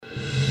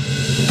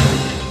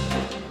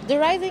The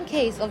rising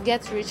case of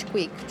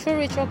get-rich-quick through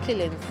ritual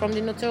killings from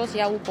the notorious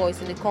Yahoo boys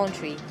in the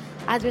country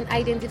has been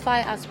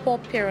identified as poor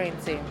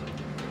parenting.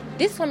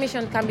 This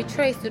formation can be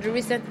traced to the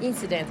recent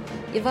incident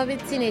involving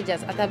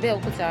teenagers at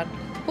Abeokuta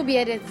who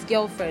beheaded his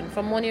girlfriend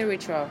for money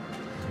ritual.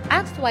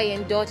 Asked why he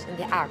indulged in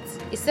the act,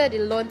 he said he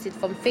learned it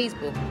from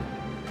Facebook.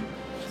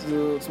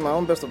 To my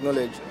own best of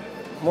knowledge,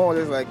 more or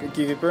less like,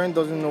 okay, if a parent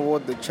doesn't know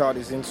what the child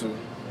is into,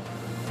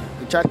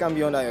 the child can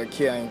be under your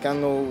care and you can't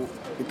know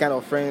the kind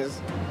of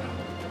friends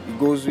he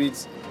goes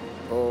with,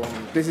 or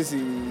places he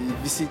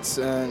visits,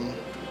 and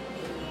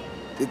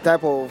the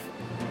type of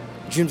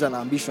dreams and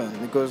ambition.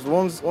 Because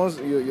once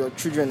your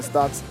children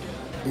start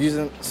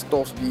using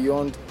stuff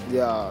beyond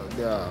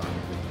their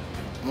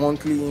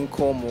monthly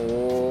income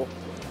or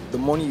the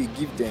money you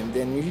give them,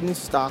 then you need to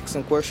start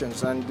asking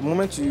questions. And the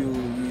moment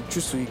you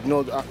choose to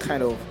ignore that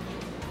kind of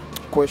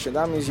question,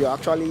 that means you're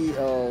actually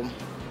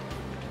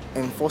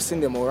enforcing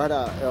them, or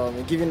rather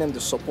giving them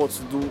the support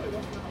to do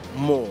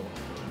more.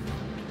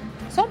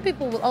 Some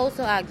people will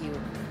also argue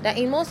that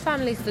in most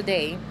families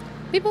today,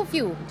 people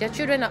feel their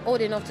children are old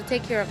enough to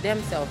take care of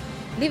themselves,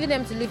 leaving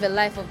them to live a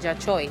life of their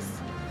choice.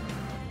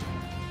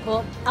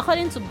 But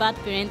according to bad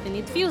parenting,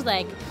 it feels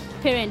like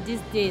parents these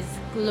days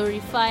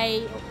glorify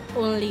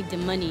only the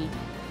money.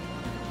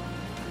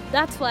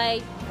 That's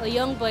why a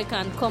young boy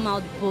can come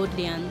out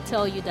boldly and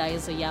tell you that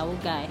he's a Yahoo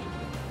guy.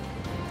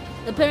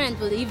 The parent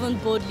will even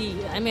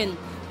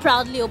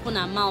proudly open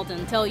her mouth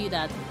and tell you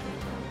that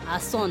her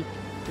son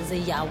is a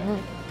Yahoo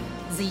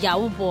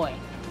boy.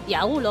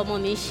 Yahoo lomo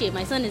means shit.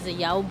 My son is a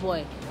Yahoo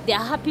boy. They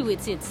are happy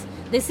with it.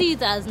 They see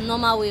it as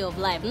normal way of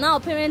life. Now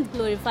parents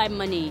glorify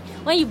money.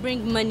 When you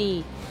bring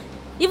money,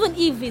 even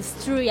if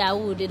it's true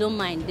Yahoo, they don't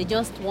mind. They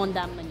just want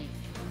that money.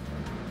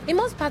 In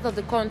most parts of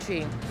the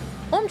country,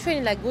 home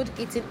training like good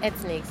eating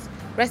ethnics,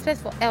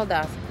 respect for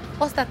elders,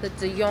 all start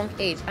at a young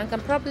age and can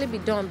probably be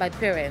done by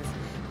parents.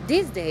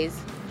 These days,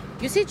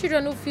 you see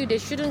children who feel they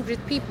shouldn't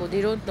greet people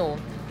they don't know,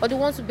 or the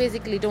ones who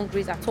basically don't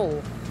greet at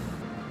all.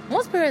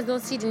 Most parents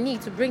don't see the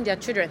need to bring their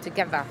children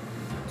together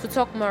to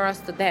talk morals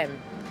to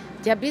them.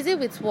 They are busy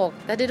with work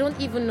that they don't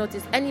even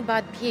notice any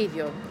bad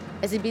behavior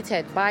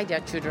exhibited by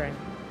their children.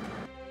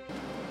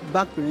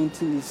 Bad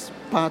parenting is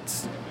part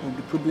of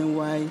the problem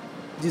why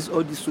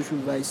all these social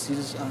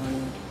vices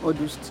and all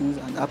those things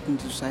are happening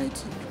to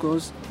society.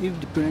 Because if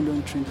the parent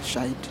don't train the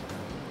child,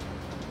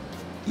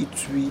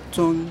 it will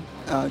turn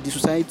the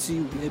society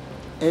will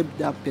help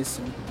that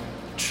person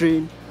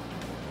train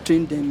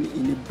them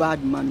in a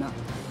bad manner.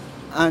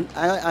 And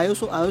I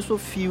also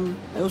feel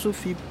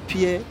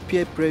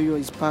peer pressure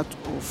is part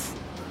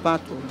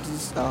of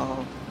these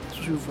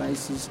social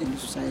vices in the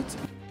society.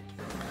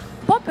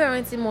 Poor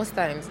parenting most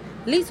times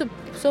leads to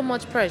so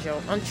much pressure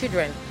on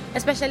children,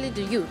 especially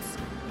the youths.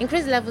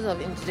 Increased levels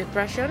of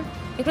depression,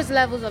 increased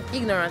levels of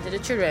ignorance in the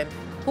children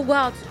who go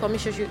out to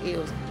commit social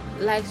ills,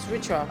 like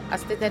ritual,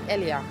 as stated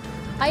earlier.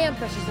 I am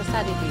Precious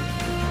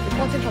Osadebe,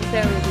 reporting from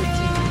Peru.